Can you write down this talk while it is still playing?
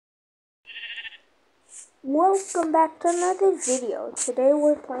Welcome back to another video. Today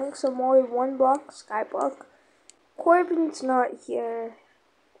we're playing some more one block skyblock. Corbin's not here,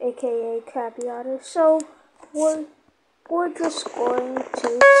 aka Capiata, so we're just going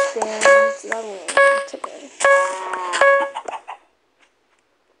to expand leveling today.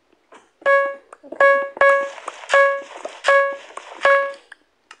 Okay.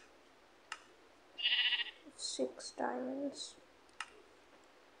 6 diamonds.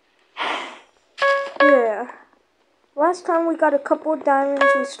 Yeah. Last time we got a couple of diamonds,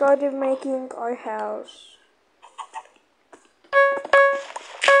 we started making our house.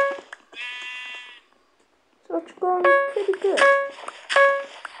 So it's going pretty good.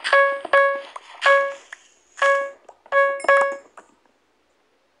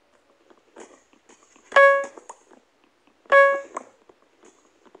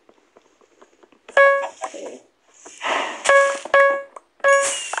 Okay.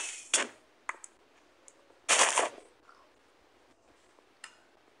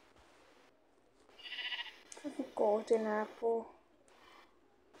 A golden apple.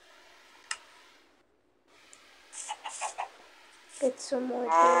 Get some more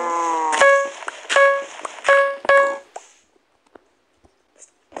here.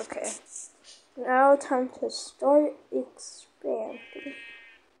 Okay. Now time to start expanding.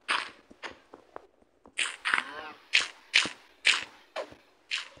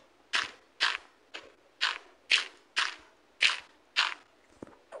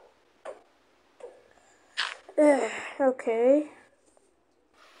 Okay.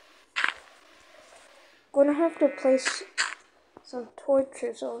 Gonna have to place some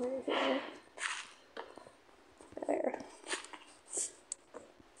torches over here. There.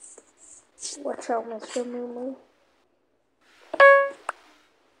 Watch out, Mr. Moo.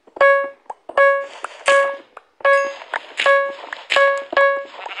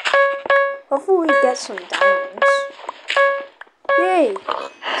 Hopefully we get some diamonds. Yay!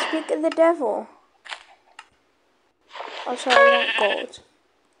 Speak of the devil. Also, I want gold.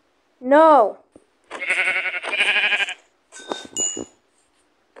 No!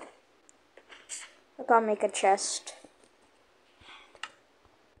 I gotta make a chest.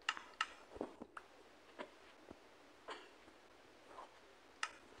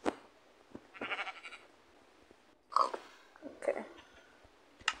 Okay.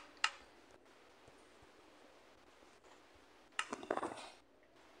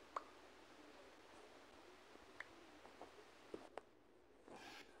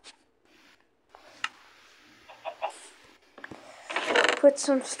 Put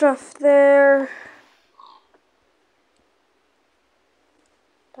some stuff there.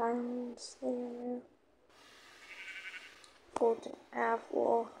 Diamonds there. Golden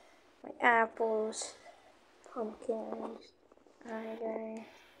apple. My apples. Pumpkins. Iron.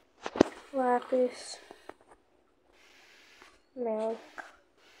 Lapis. Milk.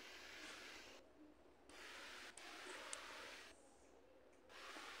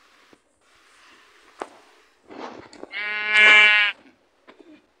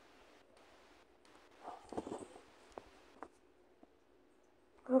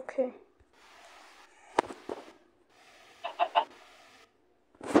 Okay.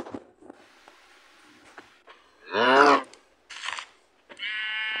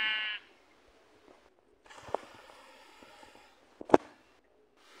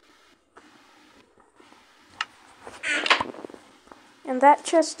 And that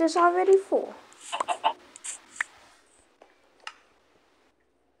chest is already full.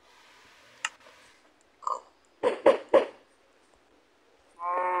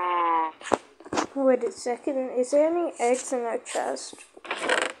 Wait a second, is there any eggs in that chest?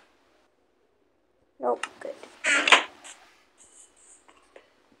 Nope, good.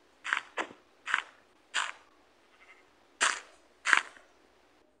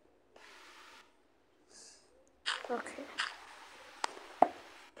 Okay.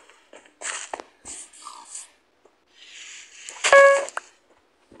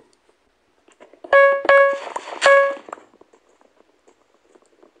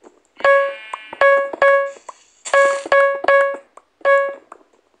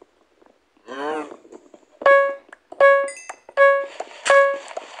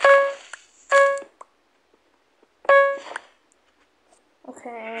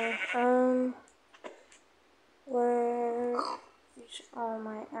 Okay, where is all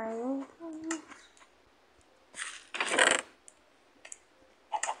my iron?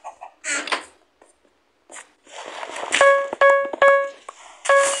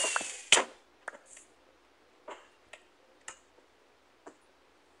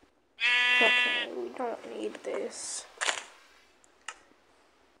 Okay, we don't need this.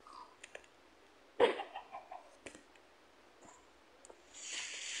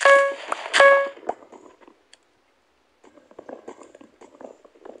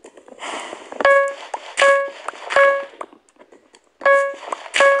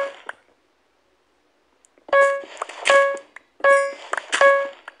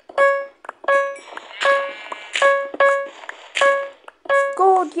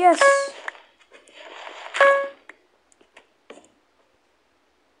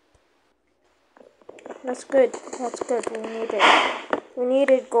 That's good. That's good. We need it. We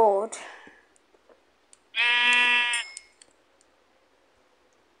needed gold.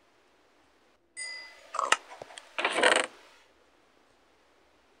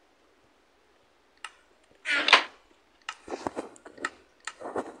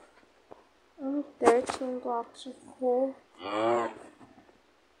 Oh, 13 blocks of coal.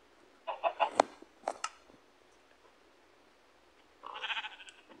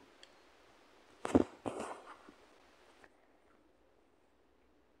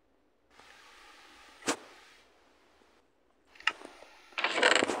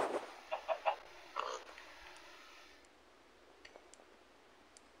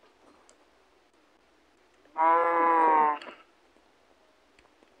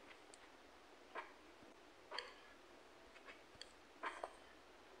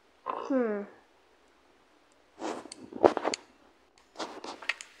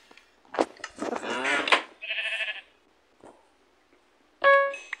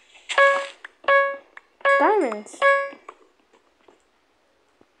 Diamonds.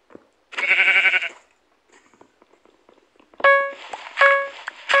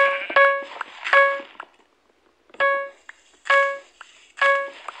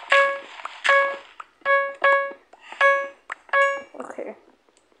 Okay.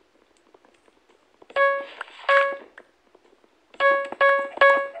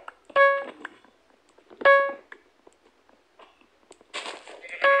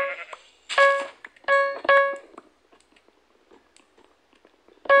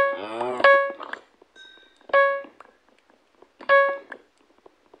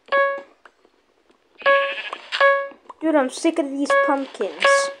 Dude, I'm sick of these pumpkins.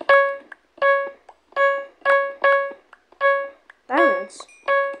 Diamonds.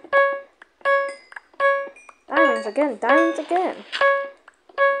 Diamonds again. Diamonds again.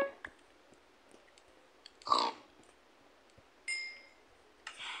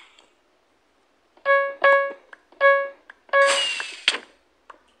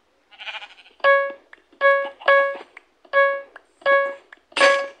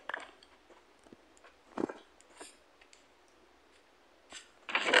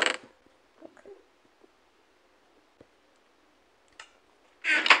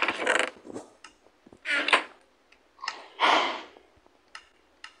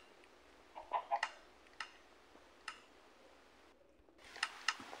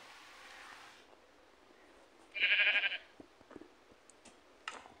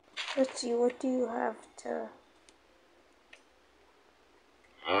 Let's see, what do you have to...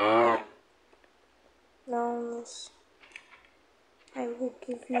 Gnomes. I will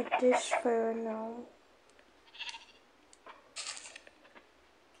give you this for a gnome.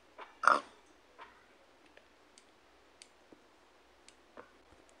 How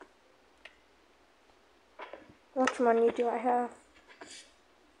much money do I have?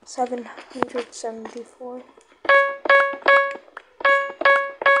 774.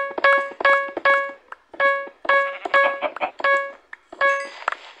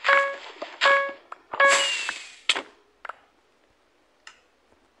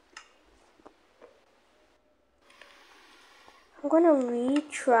 I'm gonna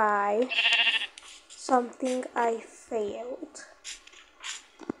retry something I failed.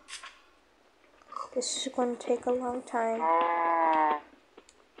 This is going to take a long time.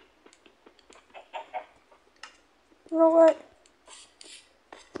 You know what?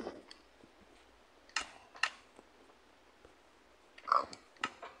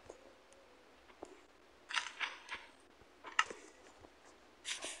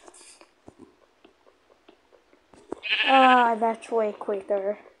 Ah, that's way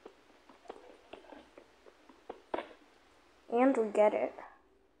quicker. And we get it.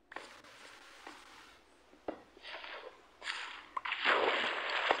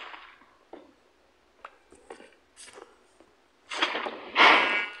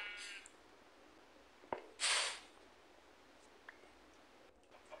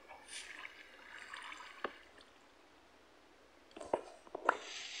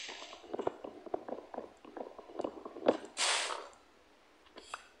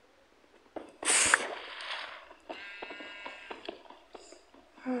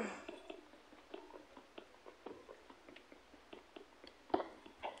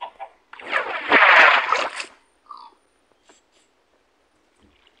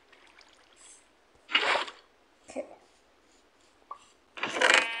 Okay.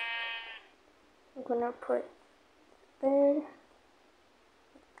 I'm gonna put bed,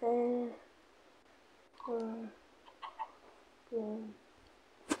 boom, boom.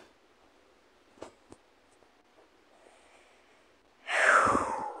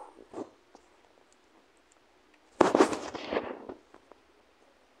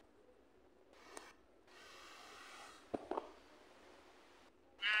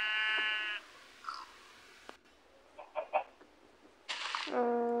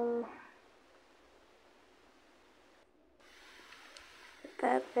 Put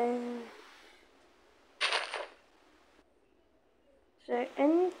that there. Is there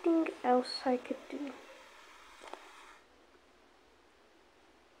anything else I could do?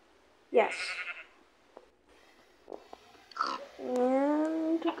 Yes.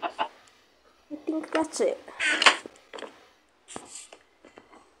 And I think that's it.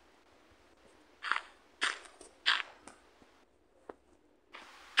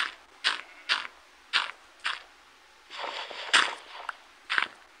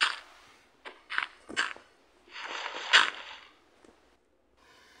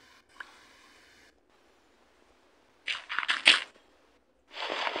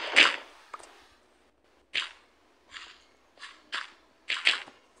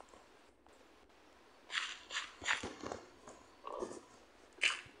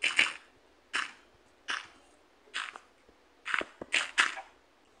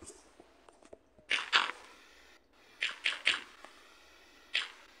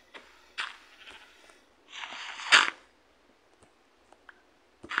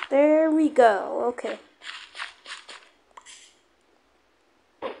 There we go. Okay.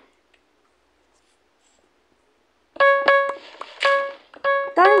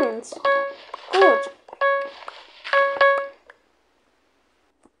 Diamonds. Gold.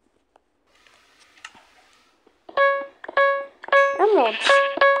 Emeralds.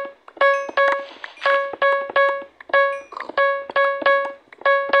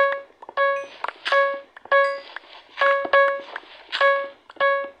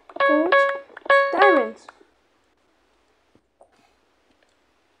 Gold. Diamonds.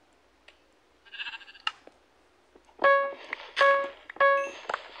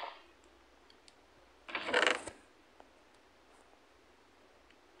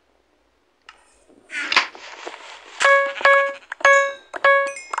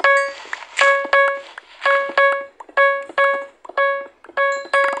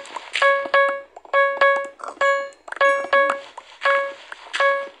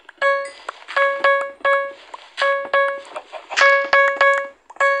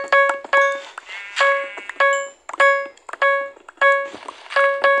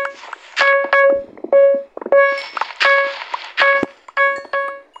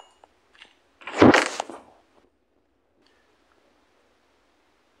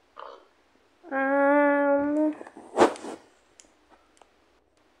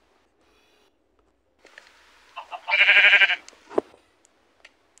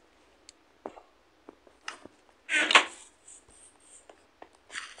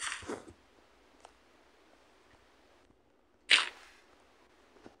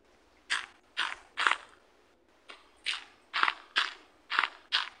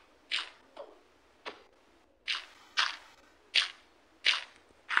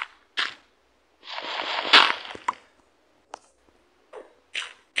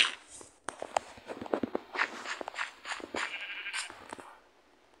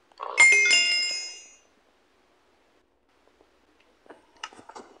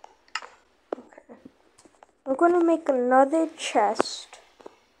 I'm gonna make another chest.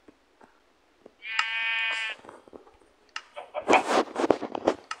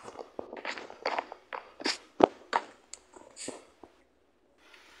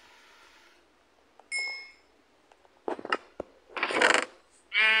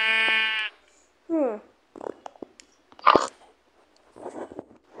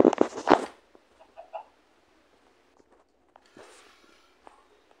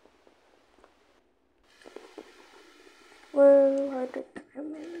 Where are the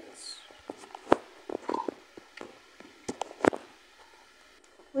diamonds?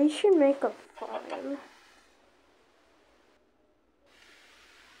 We should make a farm.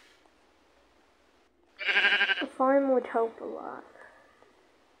 A farm would help a lot.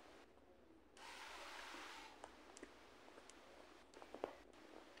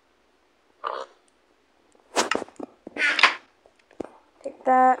 Take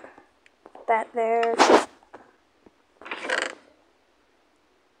that there.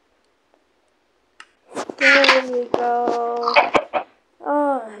 There we go.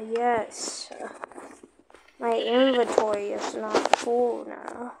 Oh, yes. My inventory is not full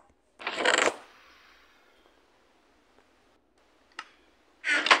now.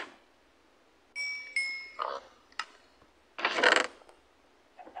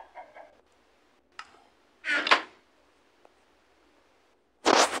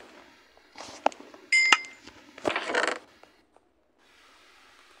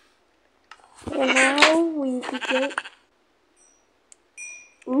 And now we begin.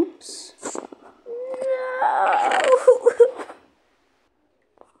 Oops. No.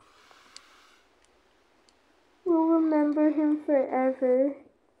 forever.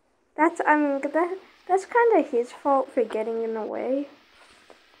 That's kind of his fault for getting in the way.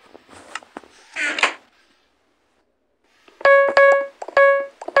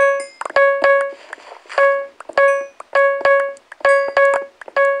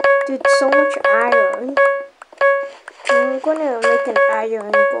 Dude, so much iron. I'm gonna make an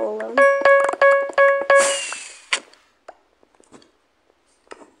iron golem.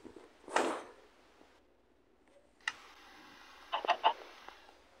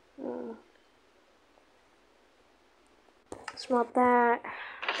 Smell that.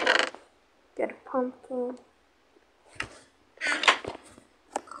 Get a pumpkin.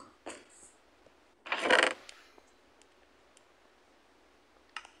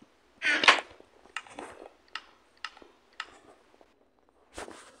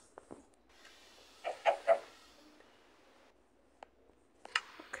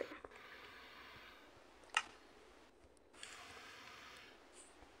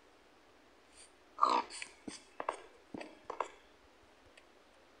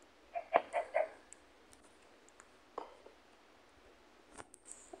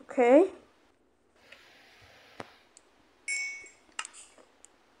 Okay.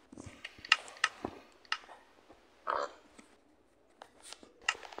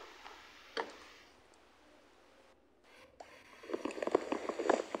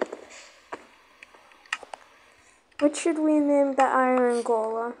 What should we name the iron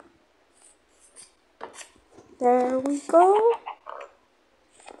golem? There we go.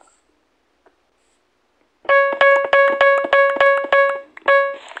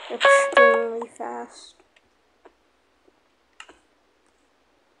 Extremely fast.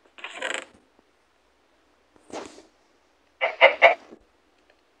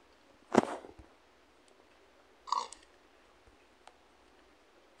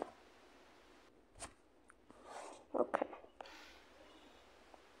 Okay.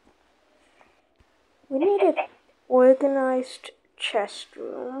 We need an organized chest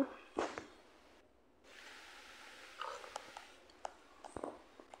room.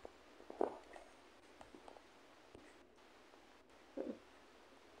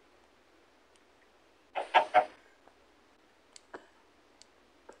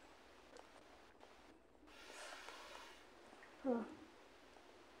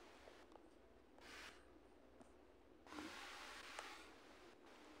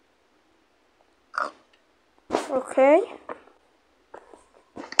 Okay.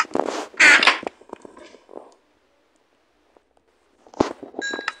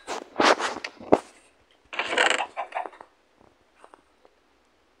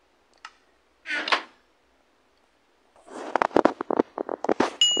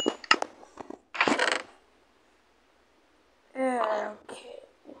 Okay.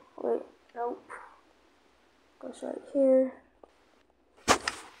 Wait, nope. Goes right here.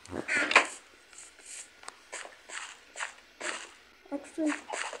 Actually,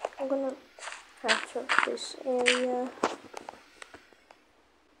 I'm gonna patch up this area.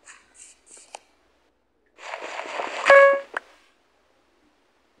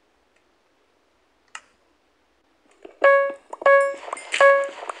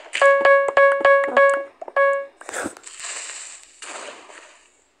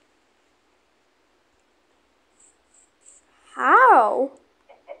 How?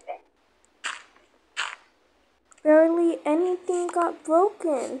 Barely anything got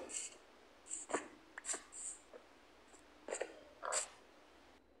broken.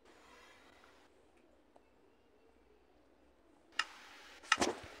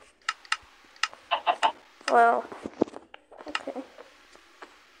 Well, okay.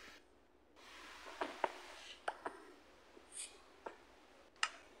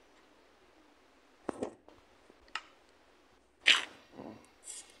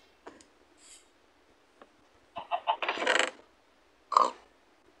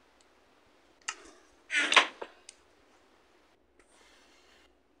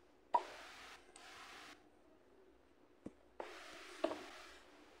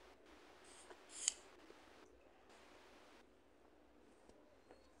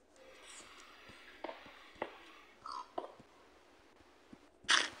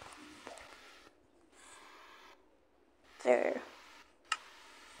 There.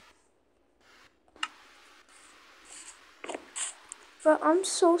 But I'm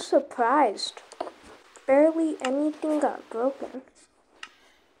so surprised. Barely anything got broken.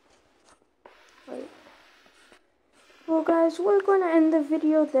 Wait. Well guys, we're gonna end the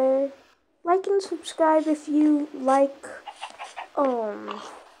video there. Like and subscribe if you like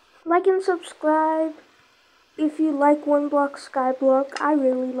and subscribe if you like One Block Skyblock. I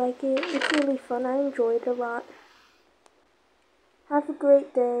really like it. It's really fun. I enjoy it a lot. Have a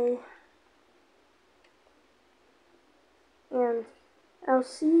great day. And I'll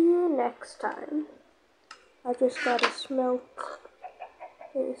see you next time. I just gotta smoke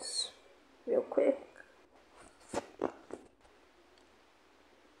this real quick.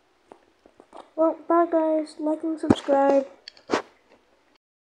 Well, bye guys. Like and subscribe.